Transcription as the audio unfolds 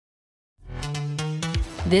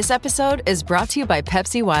This episode is brought to you by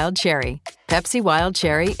Pepsi Wild Cherry. Pepsi Wild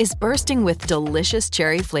Cherry is bursting with delicious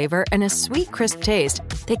cherry flavor and a sweet, crisp taste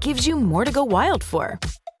that gives you more to go wild for.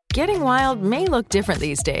 Getting wild may look different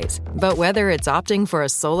these days, but whether it's opting for a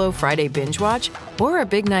solo Friday binge watch or a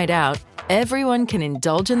big night out, everyone can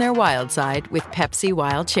indulge in their wild side with Pepsi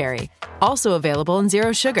Wild Cherry. Also available in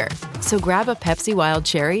Zero Sugar. So grab a Pepsi Wild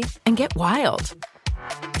Cherry and get wild.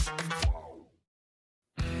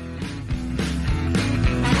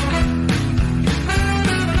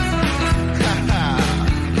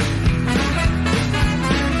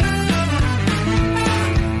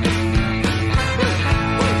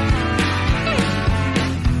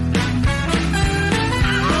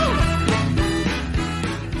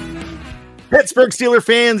 Pittsburgh Steelers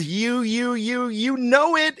fans, you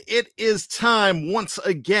know it. It is time once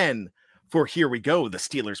again for Here We Go, the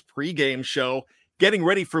Steelers pregame show, getting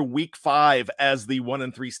ready for Week 5 as the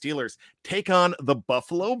 1-3 Steelers take on the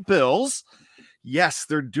Buffalo Bills. Yes,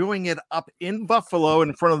 they're doing it up in Buffalo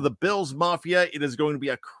in front of the Bills Mafia. It is going to be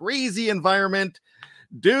a crazy environment.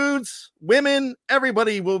 Dudes, women,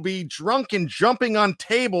 everybody will be drunk and jumping on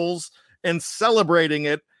tables and celebrating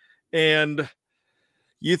it. And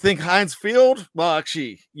you think Heinz Field? Well,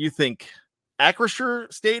 actually, you think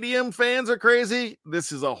Acrisure Stadium fans are crazy?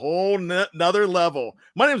 This is a whole nother level.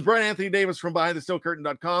 My name is Brian Anthony Davis from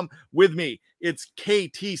BehindTheSteelCurtain.com. With me, it's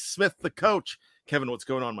KT Smith, the coach. Kevin, what's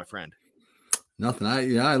going on, my friend? Nothing.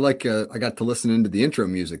 I like. I got to listen into the intro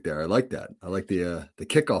music there. I like that. I like the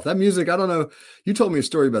kickoff. That music. I don't know. You told me a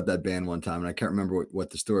story about that band one time, and I can't remember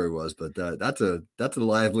what the story was. But that's a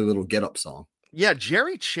lively little get up song. Yeah,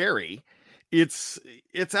 Jerry Cherry. It's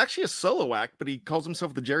actually a solo act, but he calls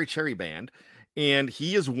himself the Jerry Cherry Band, and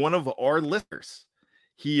he is one of our listeners.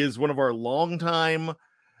 He is one of our longtime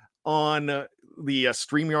on the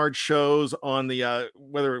StreamYard shows on the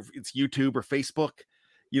whether it's YouTube or Facebook.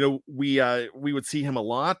 You know, we would see him a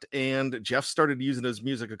lot, and Jeff started using his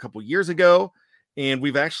music a couple years ago, and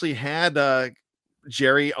we've actually had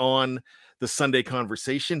Jerry on the Sunday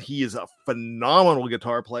Conversation. He is a phenomenal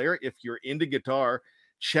guitar player. If you're into guitar,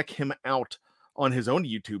 check him out on his own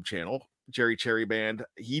YouTube channel, Jerry Cherry Band.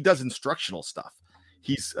 He does instructional stuff.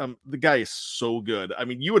 He's the guy is so good. I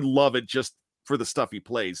mean, you would love it just for the stuff he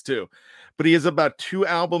plays too. But he has about 2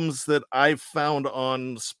 albums that I've found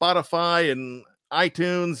on Spotify and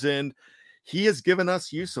iTunes, and he has given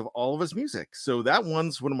us use of all of his music. So that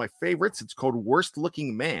one's one of my favorites. It's called Worst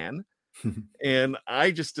Looking Man. And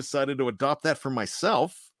I just decided to adopt that for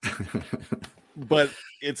myself. But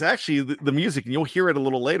it's actually the music, and you'll hear it a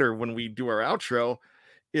little later when we do our outro.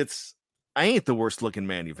 I ain't the worst looking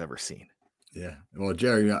man you've ever seen. Yeah. Well,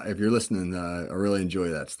 Jerry, if you're listening, I really enjoy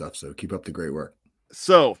that stuff. So keep up the great work.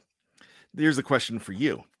 So here's a question for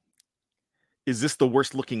you. Is this the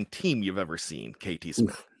worst looking team you've ever seen, KT Smith?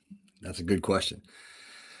 Oof, that's a good question.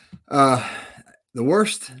 The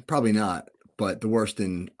worst, probably not, but the worst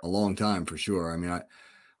in a long time for sure. I mean,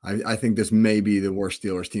 I think this may be the worst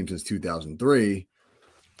Steelers team since 2003,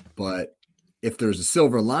 but if there's a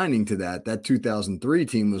silver lining to that 2003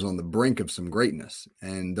 team was on the brink of some greatness,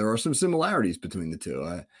 and there are some similarities between the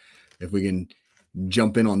two. If we can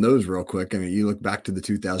jump in on those real quick, I mean, you look back to the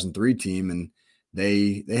 2003 team, and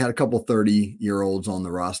they had a couple 30-year-olds on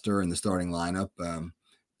the roster in the starting lineup.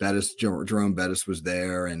 Jerome Bettis was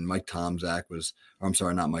there, and Tommy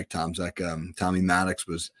Maddox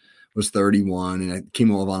was 31, and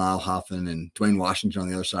Kimo von Alhoffen and Dwayne Washington on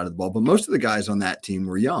the other side of the ball. But most of the guys on that team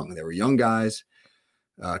were young. They were young guys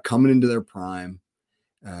coming into their prime,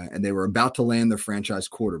 and they were about to land their franchise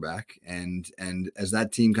quarterback. And as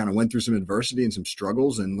that team kind of went through some adversity and some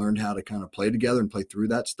struggles and learned how to kind of play together and play through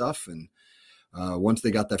that stuff, and once they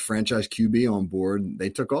got that franchise QB on board, they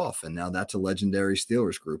took off. And now that's a legendary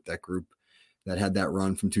Steelers group, that group that had that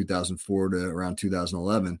run from 2004 to around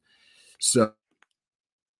 2011. So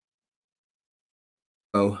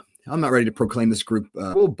I'm not ready to proclaim this group,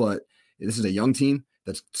 but this is a young team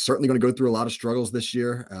that's certainly going to go through a lot of struggles this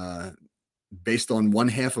year. Based on one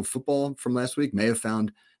half of football from last week, may have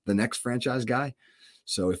found the next franchise guy.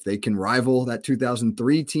 So if they can rival that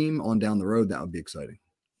 2003 team on down the road, that would be exciting.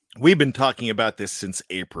 We've been talking about this since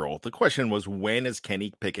April. The question was, when is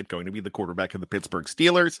Kenny Pickett going to be the quarterback of the Pittsburgh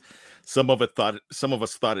Steelers? Some of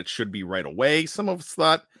us thought it should be right away. Some of us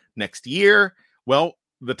thought next year. Well,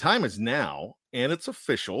 the time is now, and it's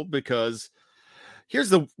official, because here's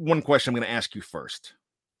the one question I'm going to ask you first.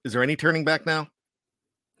 Is there any turning back now?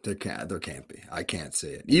 There can't be. I can't see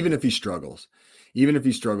it. Even if he struggles,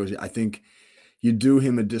 I think you do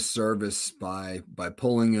him a disservice by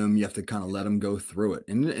pulling him. You have to kind of let him go through it.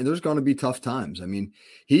 And there's going to be tough times. I mean,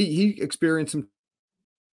 he experienced some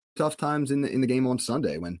tough times in the game on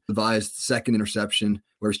Sunday when Levi's second interception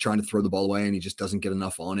where he's trying to throw the ball away and he just doesn't get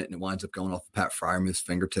enough on it and it winds up going off of Pat Freiermuth's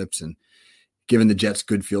fingertips and giving the Jets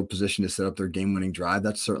good field position to set up their game-winning drive.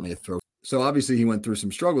 That's certainly a throw. So obviously he went through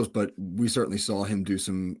some struggles, but we certainly saw him do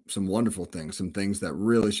some wonderful things, some things that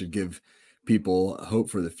really should give people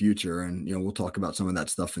hope for the future. And, we'll talk about some of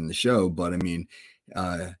that stuff in the show, but I mean,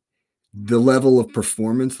 the level of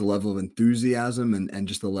performance, the level of enthusiasm, and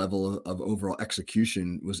just the level of overall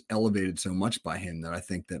execution was elevated so much by him that I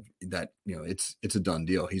think that it's a done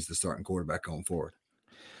deal. He's the starting quarterback going forward.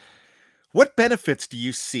 What benefits do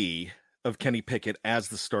you see of Kenny Pickett as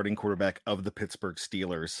the starting quarterback of the Pittsburgh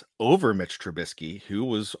Steelers over Mitch Trubisky, who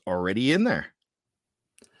was already in there?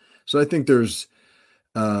 So I think there's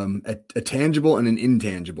a tangible and an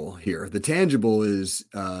intangible here. The tangible is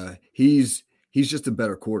he's just a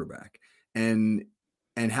better quarterback. And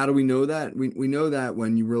how do we know that? We know that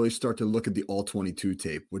when you really start to look at the all 22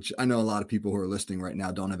 tape, which I know a lot of people who are listening right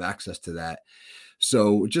now don't have access to that.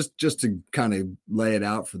 So just to kind of lay it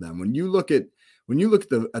out for them, when you look at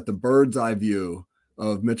the bird's eye view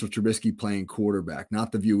of Mitchell Trubisky playing quarterback,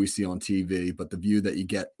 not the view we see on TV, but the view that you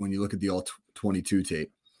get when you look at the all 22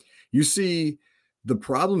 tape, you see the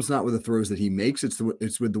problem's not with the throws that he makes. It's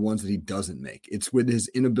with the ones that he doesn't make. It's with his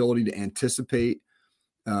inability to anticipate,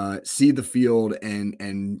 see the field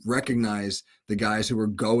and recognize the guys who are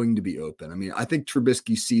going to be open. I mean, I think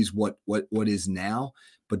Trubisky sees what is now,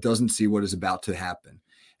 but doesn't see what is about to happen.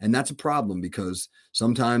 And that's a problem because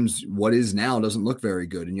sometimes what is now doesn't look very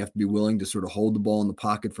good. And you have to be willing to sort of hold the ball in the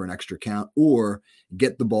pocket for an extra count or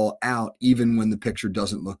get the ball out even when the picture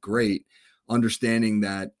doesn't look great, understanding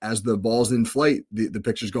that as the ball's in flight, the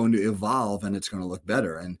picture's going to evolve and it's going to look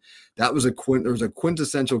better. And that was there was a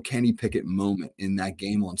quintessential Kenny Pickett moment in that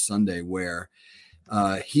game on Sunday where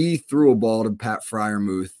he threw a ball to Pat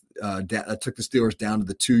Freiermuth that took the Steelers down to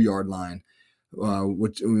the 2-yard line,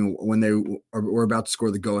 which when they were about to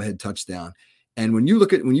score the go-ahead touchdown. And when you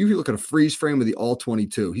look at a freeze frame of the all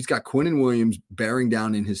 22, he's got Quinnen Williams bearing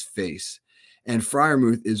down in his face. And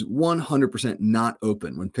Freiermuth is 100% not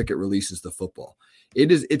open when Pickett releases the football.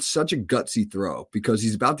 It's such a gutsy throw because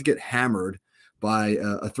he's about to get hammered by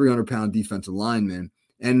a 300-pound defensive lineman,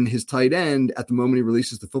 and his tight end at the moment he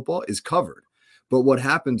releases the football is covered. But what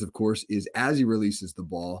happens, of course, is as he releases the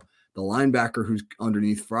ball, the linebacker who's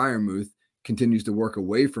underneath Freiermuth continues to work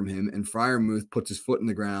away from him, and Freiermuth puts his foot in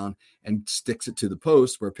the ground and sticks it to the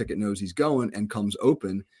post where Pickett knows he's going and comes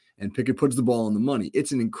open, and Pickett puts the ball on the money.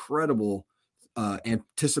 It's an incredible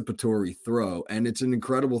anticipatory throw, and it's an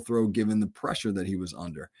incredible throw given the pressure that he was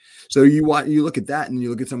under. So you look at that and you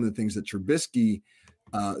look at some of the things that Trubisky,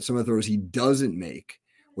 some of the throws he doesn't make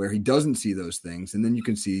where he doesn't see those things, and then you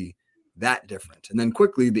can see that difference. And then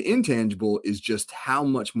quickly, the intangible is just how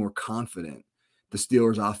much more confident the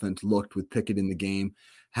Steelers offense looked with Pickett in the game,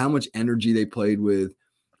 how much energy they played with.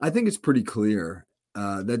 I think it's pretty clear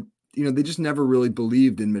that they just never really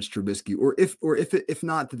believed in Mitch Trubisky, or if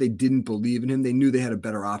not that they didn't believe in him, they knew they had a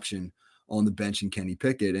better option on the bench in Kenny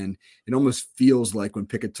Pickett. And it almost feels like when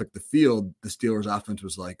Pickett took the field, the Steelers offense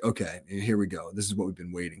was like, okay, here we go. This is what we've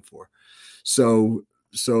been waiting for. So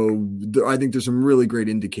I think there's some really great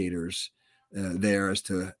indicators there as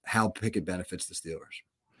to how Pickett benefits the Steelers.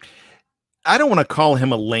 I don't want to call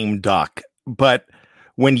him a lame duck, but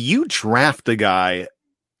when you draft a guy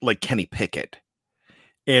like Kenny Pickett,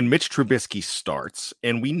 and Mitch Trubisky starts,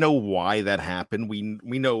 and we know why that happened. We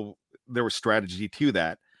know there was strategy to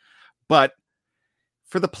that. But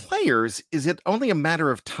for the players, is it only a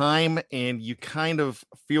matter of time and you kind of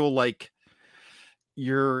feel like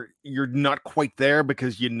you're not quite there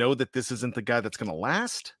because you know that this isn't the guy that's going to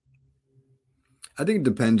last? I think it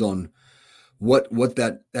depends on what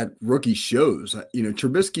that rookie shows.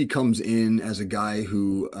 Trubisky comes in as a guy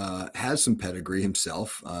who has some pedigree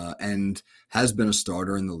himself and has been a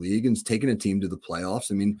starter in the league and's taken a team to the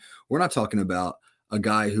playoffs. I mean, we're not talking about a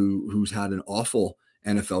guy who's had an awful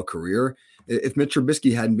NFL career. If Mitch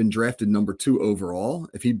Trubisky hadn't been drafted number 2 overall,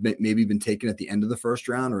 if he'd maybe been taken at the end of the first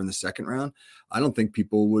round or in the second round, I don't think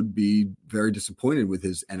people would be very disappointed with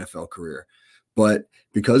his NFL career. But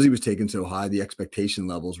because he was taken so high, the expectation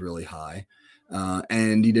level is really high.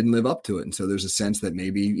 And he didn't live up to it. And so there's a sense that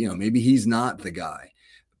maybe he's not the guy.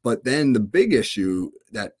 But then the big issue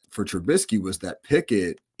that for Trubisky was that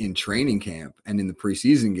Pickett in training camp and in the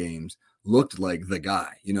preseason games looked like the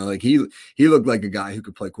guy. Like he looked like a guy who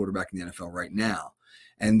could play quarterback in the NFL right now.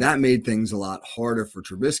 And that made things a lot harder for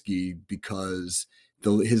Trubisky because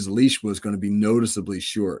his leash was going to be noticeably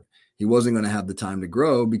short. He wasn't going to have the time to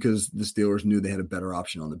grow because the Steelers knew they had a better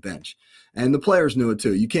option on the bench. And the players knew it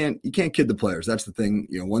too. You can't kid the players. That's the thing.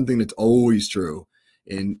 One thing that's always true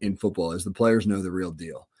in football is the players know the real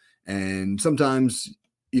deal. And sometimes,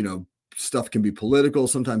 stuff can be political.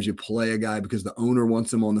 Sometimes you play a guy because the owner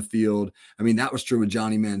wants him on the field. I mean, that was true with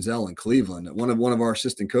Johnny Manziel in Cleveland. One of our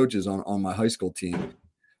assistant coaches on my high school team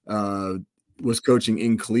was coaching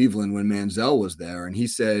in Cleveland when Manziel was there. And he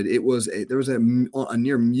said there was a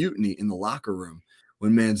near mutiny in the locker room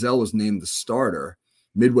when Manziel was named the starter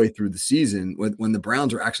midway through the season when the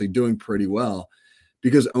Browns were actually doing pretty well,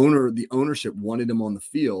 because the ownership wanted him on the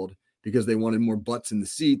field because they wanted more butts in the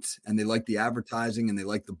seats, and they liked the advertising and they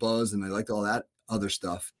liked the buzz and they liked all that other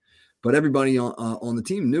stuff. But everybody on the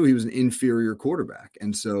team knew he was an inferior quarterback.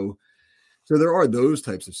 And so there are those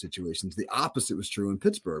types of situations. The opposite was true in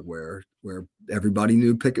Pittsburgh, where everybody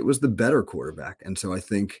knew Pickett was the better quarterback. And so I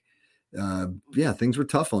think, things were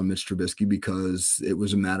tough on Mitch Trubisky because it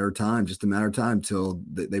was just a matter of time till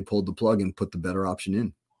they pulled the plug and put the better option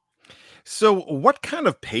in. So what kind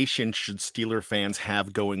of patience should Steeler fans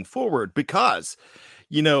have going forward? Because,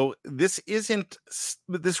 this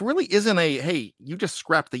really isn't hey, you just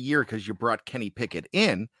scrapped the year because you brought Kenny Pickett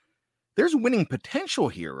in. There's winning potential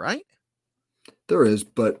here, right? There is,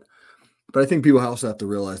 but I think people also have to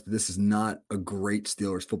realize that this is not a great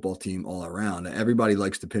Steelers football team all around. Everybody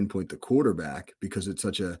likes to pinpoint the quarterback because it's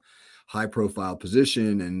such a high profile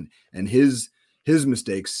position, and his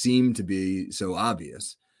mistakes seem to be so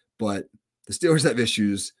obvious. But the Steelers have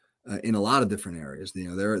issues in a lot of different areas.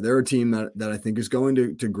 They're a team that I think is going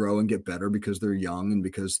to grow and get better because they're young and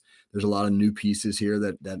because there's a lot of new pieces here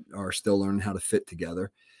that are still learning how to fit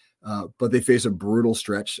together. But they face a brutal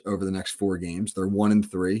stretch over the next 4 games. They're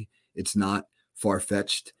 1-3. It's not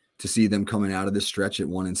far-fetched to see them coming out of this stretch at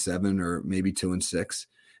 1-7 or maybe 2-6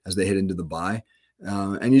 as they head into the bye.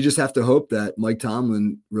 And you just have to hope that Mike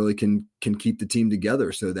Tomlin really can keep the team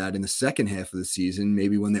together so that in the second half of the season,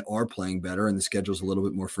 maybe when they are playing better and the schedule's a little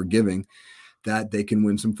bit more forgiving, that they can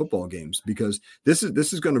win some football games, because this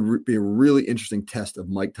is going to be a really interesting test of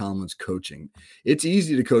Mike Tomlin's coaching. It's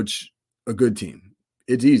easy to coach a good team.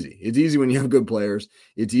 It's easy. It's easy when you have good players.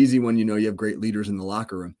 It's easy when you have great leaders in the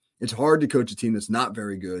locker room. It's hard to coach a team that's not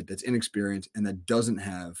very good, that's inexperienced, and that doesn't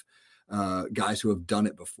have guys who have done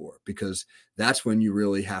it before, because that's when you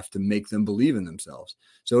really have to make them believe in themselves.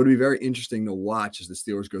 So it'll be very interesting to watch as the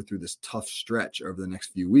Steelers go through this tough stretch over the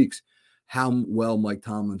next few weeks, how well Mike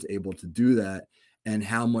Tomlin's able to do that and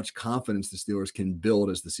how much confidence the Steelers can build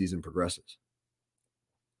as the season progresses.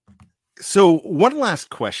 So one last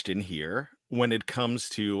question here. When it comes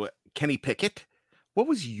to Kenny Pickett, what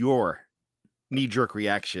was your knee-jerk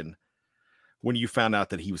reaction when you found out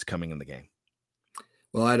that he was coming in the game?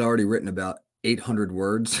 Well, I'd already written about 800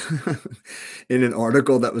 words in an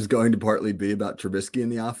article that was going to partly be about Trubisky in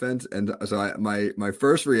the offense. And so my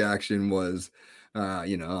first reaction was,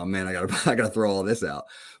 oh man, I gotta throw all this out.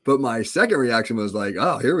 But my second reaction was like,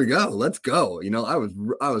 oh, here we go. Let's go. I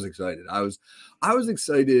was excited. I was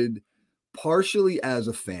excited partially as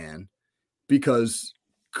a fan, because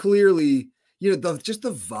clearly, just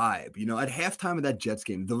the vibe, at halftime of that Jets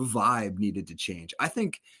game, the vibe needed to change. I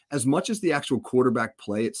think as much as the actual quarterback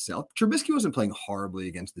play itself, Trubisky wasn't playing horribly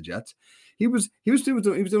against the Jets. He was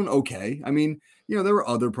doing okay. I mean, there were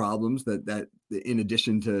other problems that in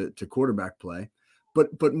addition to quarterback play,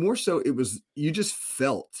 but more so it was, you just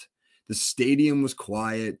felt the stadium was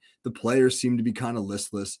quiet. The players seemed to be kind of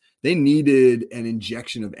listless. They needed an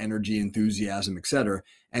injection of energy, enthusiasm, etc.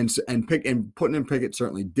 And putting in Pickett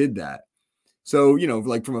certainly did that. So,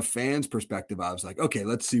 like from a fan's perspective, I was like, okay,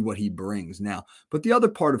 let's see what he brings now. But the other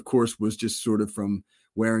part, of course, was just sort of from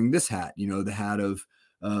wearing this hat, the hat of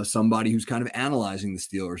somebody who's kind of analyzing the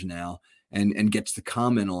Steelers now and gets to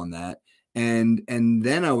comment on that. And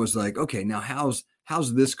then I was like, okay, now how's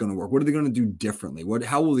this going to work? What are they going to do differently?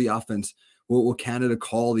 How will the offense, will Canada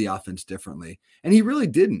call the offense differently? And he really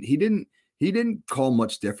didn't. He didn't call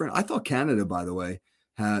much different. I thought Canada, by the way,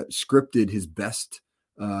 had scripted his best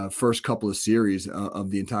first couple of series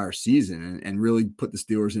of the entire season and really put the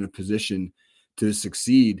Steelers in a position to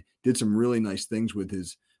succeed. Did some really nice things with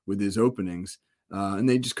his openings, and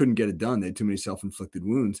they just couldn't get it done. They had too many self-inflicted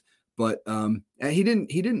wounds. But he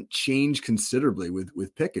didn't change considerably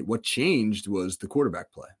with Pickett. What changed was the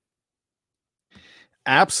quarterback play.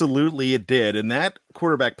 Absolutely, it did. And that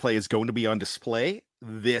quarterback play is going to be on display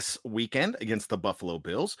this weekend against the Buffalo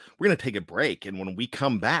Bills. We're going to take a break. And when we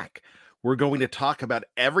come back, we're going to talk about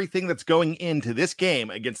everything that's going into this game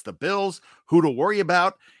against the Bills, who to worry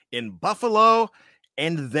about in Buffalo,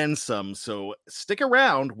 and then some. So stick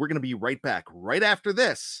around. We're going to be right back right after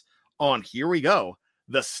this on Here We Go,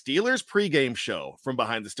 the Steelers pregame show from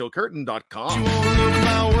BehindTheSteelCurtain.com. You won't look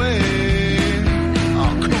my way.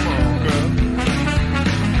 Oh, come on, girl.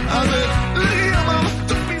 I said, look at my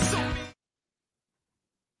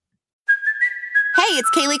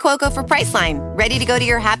Kaylee Cuoco for Priceline. Ready to go to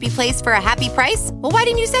your happy place for a happy price? Well, why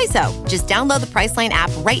didn't you say so? Just download the Priceline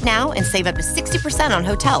app right now and save up to 60% on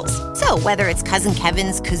hotels. So whether it's Cousin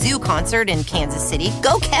Kevin's Kazoo Concert in Kansas City,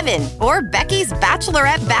 go Kevin, or Becky's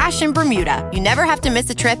Bachelorette Bash in Bermuda, you never have to miss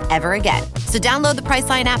a trip ever again. So download the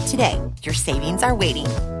Priceline app today. Your savings are waiting.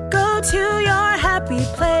 Go to your happy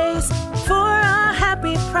place for a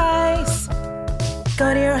happy price.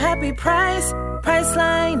 Go to your happy price,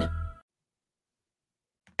 Priceline.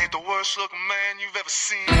 Ain't the worst looking man you've ever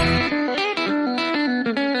seen.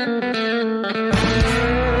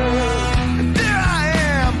 And there I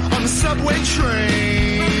am on the subway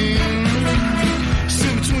train,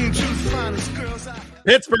 sitting between two finest girls.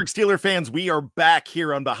 Pittsburgh Steelers fans, we are back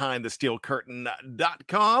here on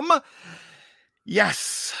BehindTheSteelCurtain.com.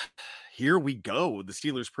 Yes, here we go, the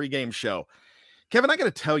Steelers pregame show. Kevin, I got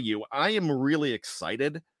to tell you, I am really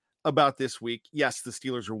excited about this week. Yes, the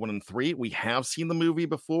Steelers are 1-3. We have seen the movie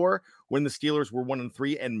before when the Steelers were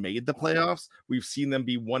 1-3 and made the playoffs. We've seen them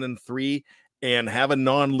be 1-3 and have a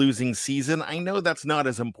non-losing season. I know that's not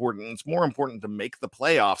as important. It's more important to make the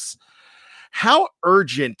playoffs. How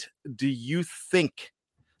urgent do you think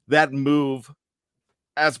that move,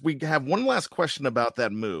 as we have one last question about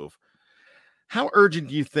that move, how urgent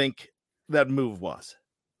do you think that move was?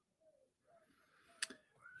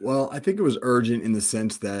 Well, I think it was urgent in the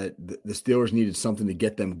sense that the Steelers needed something to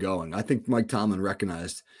get them going. I think Mike Tomlin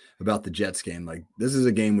recognized about the Jets game, like, this is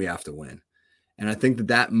a game we have to win. And I think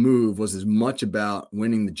that move was as much about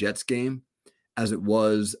winning the Jets game as it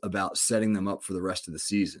was about setting them up for the rest of the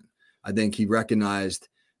season. I think he recognized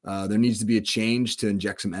there needs to be a change to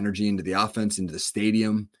inject some energy into the offense, into the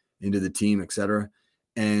stadium, into the team, et cetera.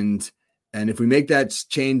 And if we make that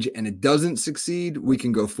change and it doesn't succeed, we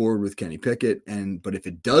can go forward with Kenny Pickett. But if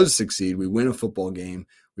it does succeed, we win a football game,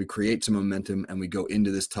 we create some momentum, and we go into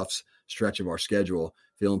this tough stretch of our schedule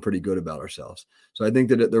feeling pretty good about ourselves. So I think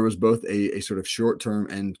that there was both a sort of short-term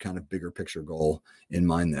and kind of bigger picture goal in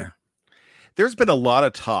mind there. There's been a lot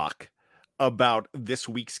of talk about this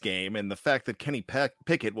week's game and the fact that Kenny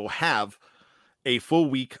Pickett will have a full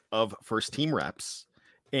week of first-team reps.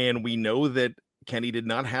 And we know that Kenny did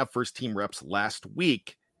not have first team reps last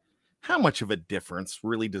week. How much of a difference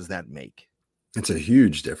really does that make? It's a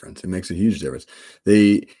huge difference. It makes a huge difference.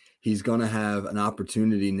 He's going to have an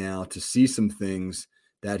opportunity now to see some things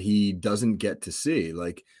that he doesn't get to see,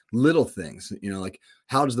 like little things, like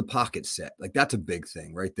how does the pocket set? Like, that's a big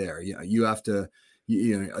thing right there. You have to,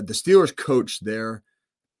 the Steelers coach their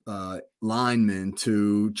linemen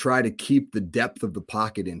to try to keep the depth of the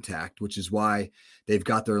pocket intact, which is why they've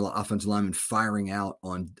got their offensive linemen firing out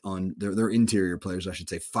on their interior players, I should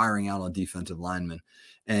say, firing out on defensive linemen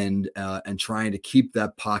and trying to keep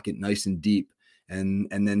that pocket nice and deep and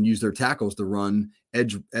then use their tackles to run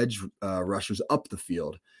edge rushers up the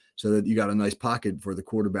field so that you got a nice pocket for the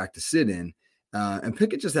quarterback to sit in. And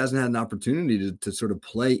Pickett just hasn't had an opportunity to sort of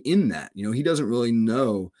play in that. He doesn't really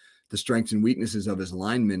know the strengths and weaknesses of his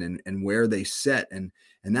linemen and where they set. And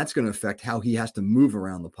that's going to affect how he has to move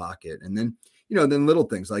around the pocket. And then, then little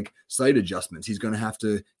things like sight adjustments. He's going to have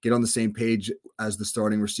to get on the same page as the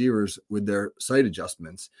starting receivers with their sight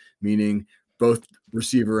adjustments, meaning both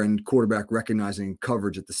receiver and quarterback recognizing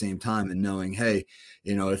coverage at the same time and knowing, hey,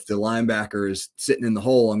 if the linebacker is sitting in the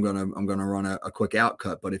hole, I'm going to run a quick out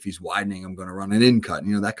cut. But if he's widening, I'm going to run an in cut,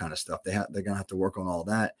 that kind of stuff. They're going to have to work on all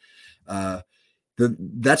that.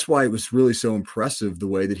 That's why it was really so impressive the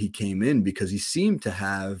way that he came in, because he seemed to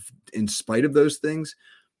have, in spite of those things,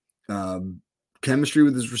 chemistry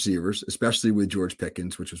with his receivers, especially with George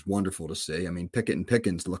Pickens, which was wonderful to see. I mean, Pickett and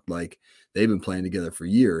Pickens looked like they've been playing together for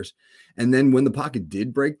years. And then when the pocket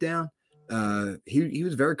did break down, he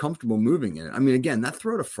was very comfortable moving in it. I mean, again, that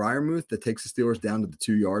throw to Freiermuth that takes the Steelers down to the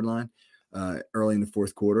 2-yard line early in the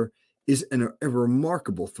fourth quarter is a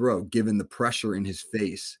remarkable throw given the pressure in his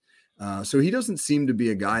face. So he doesn't seem to be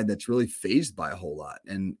a guy that's really fazed by a whole lot.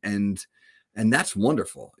 And that's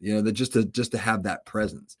wonderful, that just to have that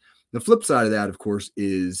presence. The flip side of that, of course,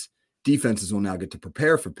 is defenses will now get to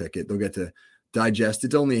prepare for Pickett. They'll get to digest.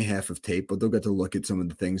 It's only a half of tape, but they'll get to look at some of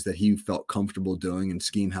the things that he felt comfortable doing and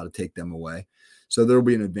scheme how to take them away. So there'll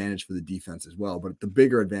be an advantage for the defense as well. But the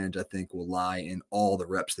bigger advantage, I think, will lie in all the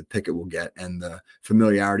reps that Pickett will get and the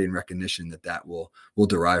familiarity and recognition that will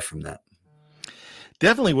derive from that.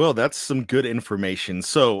 Definitely will. That's some good information.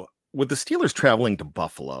 So with the Steelers traveling to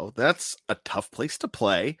Buffalo, that's a tough place to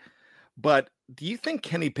play. But do you think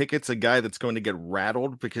Kenny Pickett's a guy that's going to get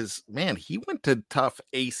rattled? Because, man, he went to tough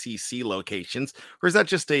ACC locations. Or is that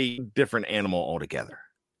just a different animal altogether?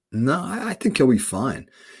 No, I think he'll be fine.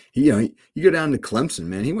 You go down to Clemson,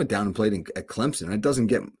 man. He went down and played at Clemson. It doesn't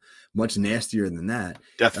get much nastier than that.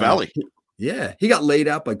 Death Valley. Yeah, he got laid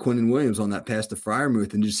out by Quinnen Williams on that pass to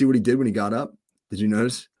Freiermuth. And did you see what he did when he got up? Did you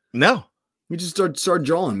notice? No. He just started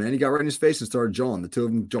jawing, man. He got right in his face and started jawing. The two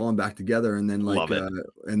of them jawing back together, and then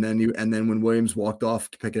and then when Williams walked off,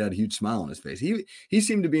 Pickett had a huge smile on his face. He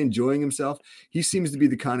seemed to be enjoying himself. He seems to be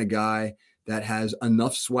the kind of guy that has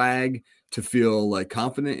enough swag to feel like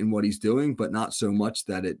confident in what he's doing, but not so much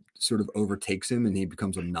that it sort of overtakes him and he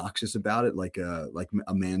becomes obnoxious about it, like a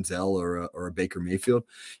Manziel or a Baker Mayfield.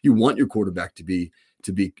 You want your quarterback to be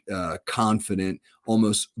confident,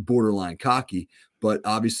 almost borderline cocky, but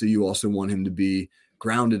obviously you also want him to be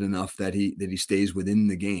grounded enough that he stays within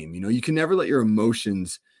the game. You can never let your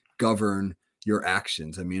emotions govern your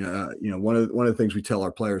actions. I mean, one of the things we tell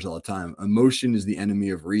our players all the time, emotion is the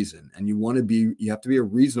enemy of reason. And you have to be a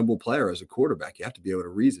reasonable player as a quarterback. You have to be able to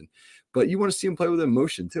reason, but you want to see him play with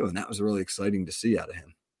emotion too. And that was really exciting to see out of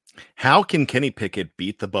him. How can Kenny Pickett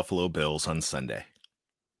beat the Buffalo Bills on Sunday?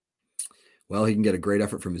 Well, he can get a great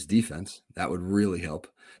effort from his defense. That would really help.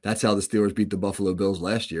 That's how the Steelers beat the Buffalo Bills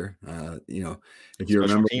last year. If you Special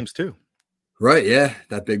remember, teams too. Right. Yeah.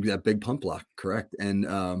 That big punt block. Correct. And,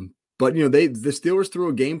 but the Steelers threw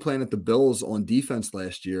a game plan at the Bills on defense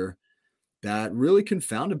last year that really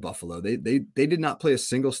confounded Buffalo. They did not play a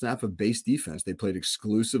single snap of base defense. They played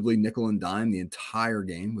exclusively nickel and dime the entire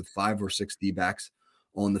game with 5 or 6 D-backs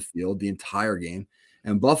on the field the entire game.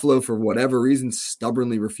 And Buffalo, for whatever reason,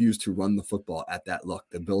 stubbornly refused to run the football at that look.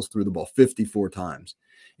 The Bills threw the ball 54 times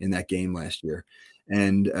in that game last year.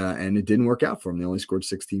 And it didn't work out for them. They only scored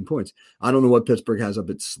 16 points. I don't know what Pittsburgh has up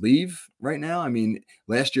its sleeve right now. I mean,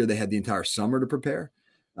 last year they had the entire summer to prepare.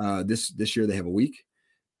 This year they have a week.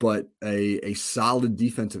 But a solid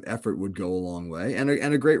defensive effort would go a long way, and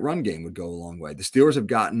a great run game would go a long way. The Steelers have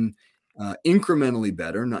gotten incrementally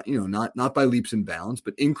better, not by leaps and bounds,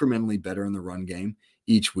 but incrementally better in the run game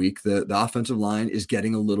each week. The offensive line is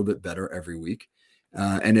getting a little bit better every week.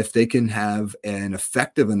 And if they can have an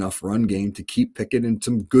effective enough run game to keep Pickett in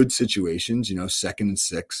some good situations, 2nd and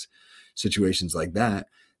 6 situations like that,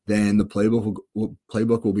 then the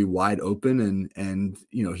playbook will be wide open and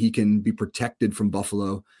he can be protected from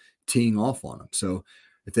Buffalo teeing off on him. So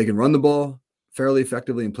if they can run the ball fairly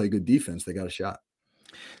effectively and play good defense, they got a shot.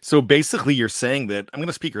 So basically you're saying that, I'm going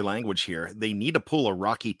to speak your language here, they need to pull a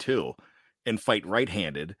Rocky II and fight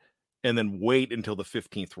right-handed and then wait until the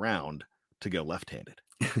 15th round to go left-handed.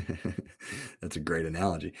 That's a great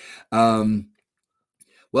analogy.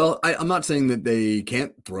 Well, I'm not saying that they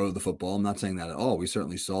can't throw the football. I'm not saying that at all. We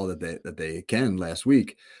certainly saw that they can last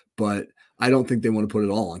week, but I don't think they want to put it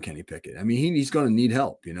all on Kenny Pickett. I mean, he's going to need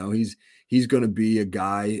help. He's going to be a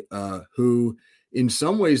guy who, in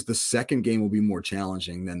some ways, the second game will be more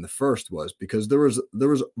challenging than the first was, because there was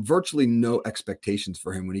virtually no expectations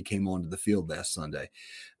for him when he came onto the field last Sunday.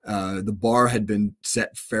 The bar had been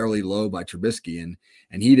set fairly low by Trubisky,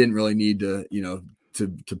 and he didn't really need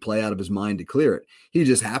to play out of his mind to clear it. He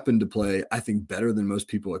just happened to play, I think, better than most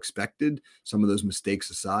people expected, some of those mistakes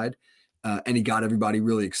aside. And he got everybody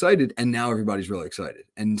really excited, and now everybody's really excited.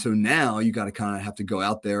 And so now you got to kind of have to go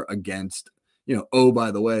out there against,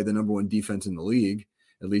 by the way, the number 1 defense in the league,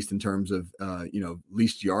 at least in terms of,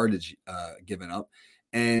 least yardage given up,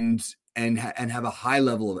 and have a high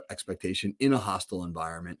level of expectation in a hostile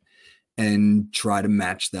environment and try to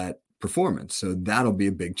match that performance. So that'll be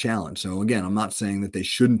a big challenge. So again, I'm not saying that they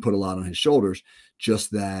shouldn't put a lot on his shoulders,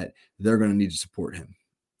 just that they're going to need to support him.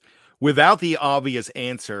 Without the obvious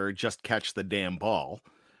answer, just catch the damn ball,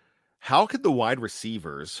 how could the wide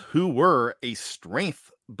receivers, who were a strength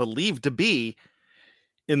believed to be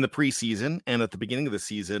in the preseason and at the beginning of the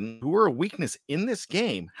season, who were a weakness in this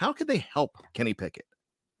game, how could they help Kenny Pickett?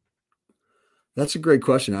 That's a great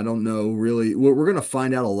question. I don't know really. We're going to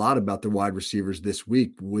find out a lot about the wide receivers this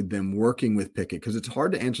week with them working with Pickett, because it's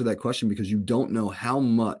hard to answer that question because you don't know how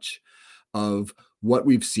much of what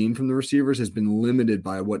we've seen from the receivers has been limited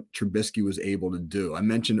by what Trubisky was able to do. I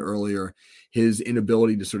mentioned earlier his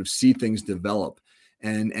inability to sort of see things develop,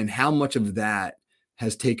 and how much of that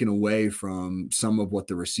has taken away from some of what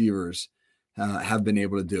the receivers have been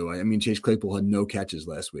able to do. I mean, Chase Claypool had no catches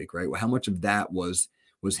last week, right? How much of that was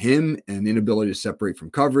him and inability to separate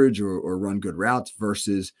from coverage or run good routes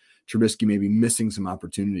versus Trubisky maybe missing some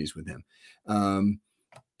opportunities with him.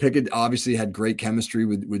 Pickett obviously had great chemistry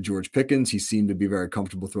with George Pickens. He seemed to be very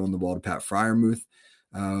comfortable throwing the ball to Pat Freiermuth.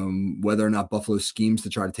 Whether or not Buffalo schemes to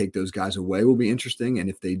try to take those guys away will be interesting. And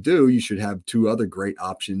if they do, you should have 2 other great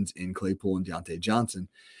options in Claypool and Deontay Johnson.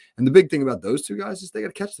 And the big thing about those 2 guys is they got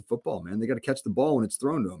to catch the football, man. They got to catch the ball when it's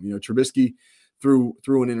thrown to them. Trubisky threw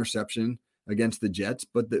an interception against the Jets,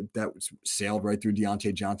 but that sailed right through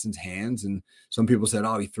Deontay Johnson's hands. And some people said,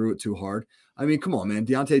 oh, he threw it too hard. I mean, come on, man.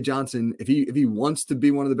 Deontay Johnson, if he wants to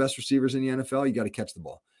be one of the best receivers in the NFL, you got to catch the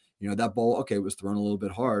ball. That ball, okay, was thrown a little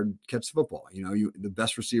bit hard, catch the football. The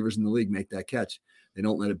best receivers in the league make that catch. They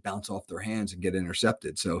don't let it bounce off their hands and get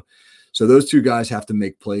intercepted. So those two guys have to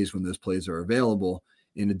make plays when those plays are available,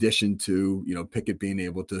 in addition to, Pickett being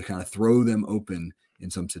able to kind of throw them open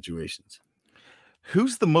in some situations.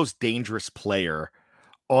 Who's the most dangerous player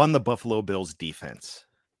on the Buffalo Bills defense?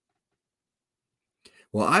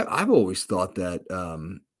 Well, I've always thought that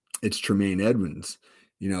it's Tremaine Edmunds.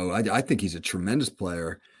 I think he's a tremendous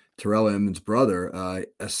player. Terrell Edmunds' brother,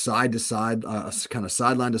 a side to side, kind of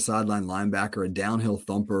sideline to sideline linebacker, a downhill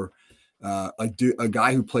thumper, a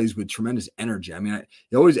guy who plays with tremendous energy. I mean,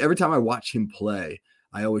 every time I watch him play,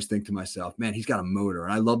 I always think to myself, man, he's got a motor.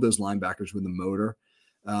 And I love those linebackers with a motor.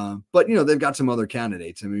 But they've got some other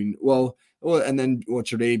candidates. I mean,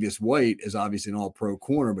 Tre'Davious White is obviously an all-pro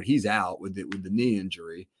corner, but he's out with the knee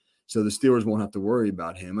injury. So the Steelers won't have to worry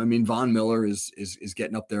about him. I mean, Von Miller is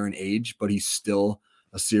getting up there in age, but he's still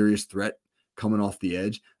a serious threat coming off the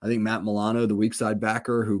edge. I think Matt Milano, the weak side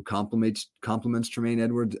backer who complements Tremaine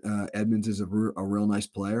Edmunds, is a real nice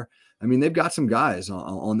player. I mean, they've got some guys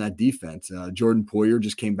on that defense. Jordan Poyer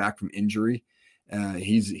just came back from injury.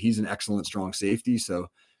 He's an excellent strong safety. So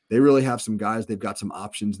they really have some guys. They've got some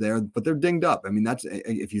options there, but they're dinged up. I mean, that's,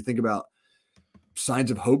 if you think about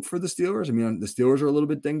signs of hope for the Steelers, I mean, the Steelers are a little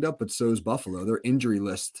bit dinged up, but so is Buffalo. Their injury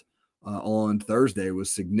list on Thursday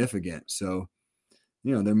was significant. So, the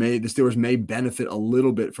Steelers may benefit a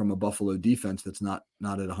little bit from a Buffalo defense that's not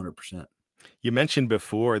at 100%. You mentioned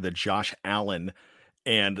before that Josh Allen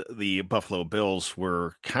and the Buffalo Bills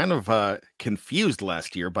were kind of confused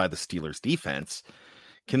last year by the Steelers defense.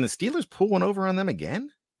 Can the Steelers pull one over on them again?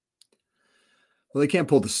 Well, they can't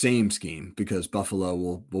pull the same scheme because Buffalo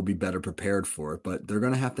will be better prepared for it, but they're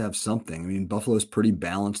going to have something. I mean, Buffalo's pretty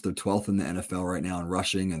balanced. They're 12th in the NFL right now in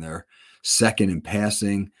rushing, and they're second in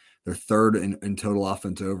passing. They're third in total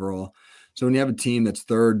offense overall. So when you have a team that's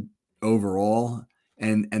third overall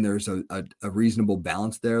and there's a reasonable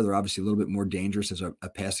balance there, they're obviously a little bit more dangerous as a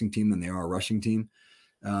passing team than they are a rushing team.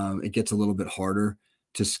 It gets a little bit harder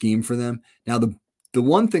to scheme for them. Now, the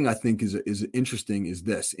one thing I think is interesting is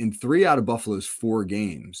this. In 3 out of Buffalo's 4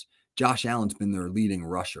 games, Josh Allen's been their leading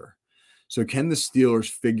rusher. So can the Steelers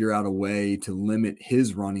figure out a way to limit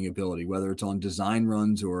his running ability, whether it's on design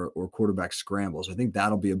runs or quarterback scrambles? I think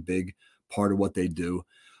that'll be a big part of what they do.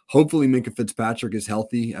 Hopefully Minkah Fitzpatrick is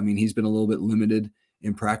healthy. I mean, he's been a little bit limited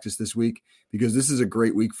in practice this week because this is a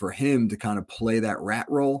great week for him to kind of play that rat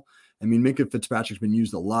role. I mean, Minkah Fitzpatrick's been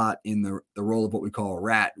used a lot in the role of what we call a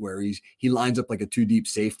rat, where he lines up like a 2-deep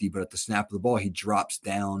safety, but at the snap of the ball, he drops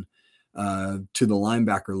down to the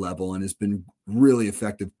linebacker level and has been really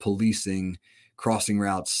effective policing crossing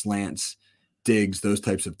routes, slants, digs, those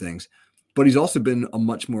types of things. But he's also been a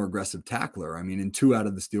much more aggressive tackler. I mean, in 2 out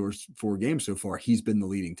of the Steelers' 4 games so far, he's been the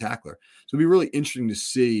leading tackler. So it'll be really interesting to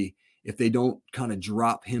see if they don't kind of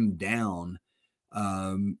drop him down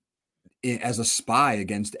as a spy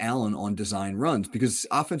against Allen on design runs, because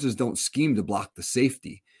offenses don't scheme to block the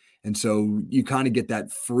safety. And so you kind of get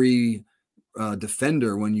that free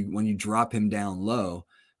defender when you drop him down low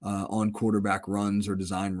on quarterback runs or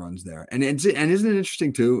design runs there. And isn't it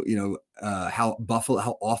interesting too, how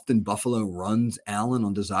often Buffalo runs Allen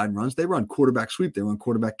on design runs? They run quarterback sweep, they run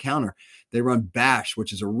quarterback counter, they run bash,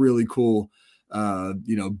 which is a really cool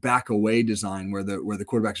back away design where the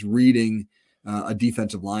quarterback's reading a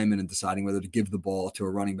defensive lineman and deciding whether to give the ball to a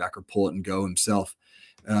running back or pull it and go himself.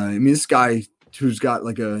 I mean, this guy who's got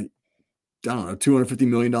like a $250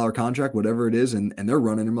 million contract, whatever it is, and they're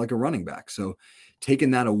running him like a running back. So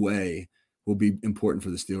taking that away will be important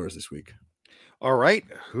for the Steelers this week. All right.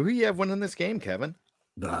 Who do you have winning this game, Kevin?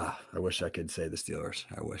 I wish I could say the Steelers.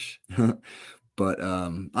 I wish. But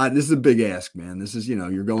this is a big ask, man. This is,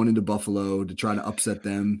 you're going into Buffalo to try to upset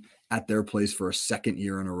them at their place for a second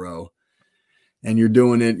year in a row. And you're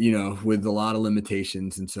doing it, with a lot of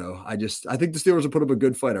limitations. And so I think the Steelers will put up a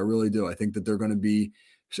good fight. I really do. I think that they're going to be,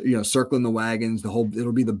 circling the wagons.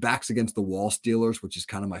 It'll be the backs against the wall Steelers, which is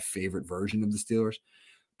kind of my favorite version of the Steelers.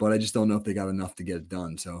 But I just don't know if they got enough to get it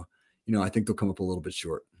done. So, I think they'll come up a little bit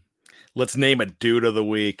short. Let's name a dude of the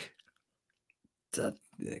week.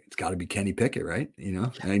 It's got to be Kenny Pickett, right?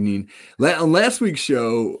 I mean, on last week's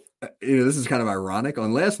show, this is kind of ironic.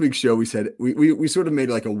 On last week's show, we said we sort of made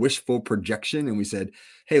like a wishful projection, and we said,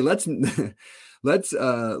 "Hey, let's name Mitchell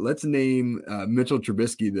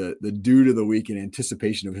Trubisky the dude of the week in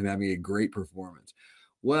anticipation of him having a great performance."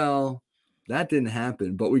 Well, that didn't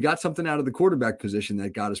happen, but we got something out of the quarterback position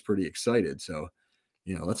that got us pretty excited. So,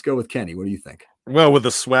 let's go with Kenny. What do you think? Well, with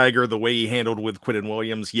the swagger, the way he handled with Quinnen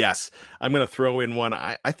Williams, yes, I'm going to throw in one.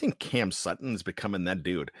 I think Cam Sutton is becoming that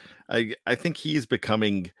dude. I think he's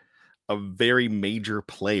becoming a very major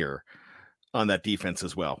player on that defense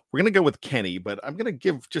as well. We're going to go with Kenny, but I'm going to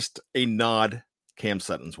give just a nod Cam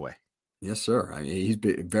Sutton's way. Yes, sir. I mean, he's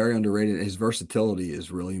very underrated. His versatility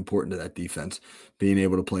is really important to that defense. Being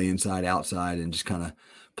able to play inside, outside, and just kind of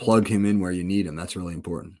plug him in where you need him. That's really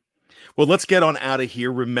important. Well, let's get on out of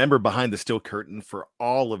here. Remember, Behind the Steel Curtain for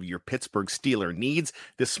all of your Pittsburgh Steeler needs.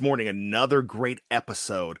 This morning, another great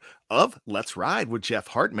episode of Let's Ride with Jeff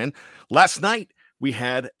Hartman. Last night, we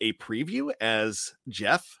had a preview as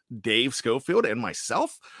Jeff, Dave Schofield, and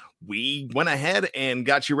myself. We went ahead and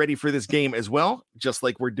got you ready for this game as well, just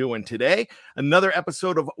like we're doing today. Another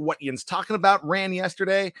episode of What Ian's Talking About ran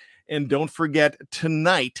yesterday. And don't forget,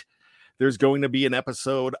 tonight, there's going to be an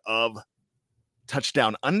episode of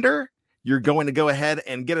Touchdown Under. You're going to go ahead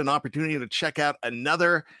and get an opportunity to check out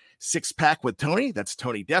another six-pack with Tony. That's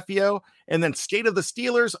Tony Defio. And then State of the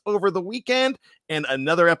Steelers over the weekend. And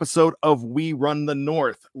another episode of We Run the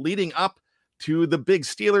North leading up to the big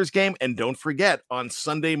Steelers game. And don't forget, on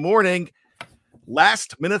Sunday morning,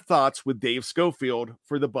 last-minute thoughts with Dave Schofield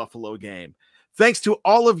for the Buffalo game. Thanks to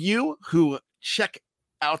all of you who check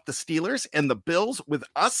out the Steelers and the Bills with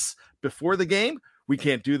us before the game. We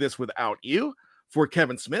can't do this without you. For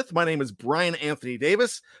Kevin Smith, my name is Brian Anthony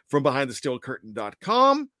Davis from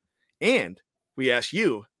BehindTheSteelCurtain.com. And we ask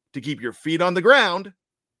you to keep your feet on the ground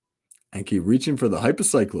and keep reaching for the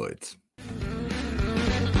hypocycloids.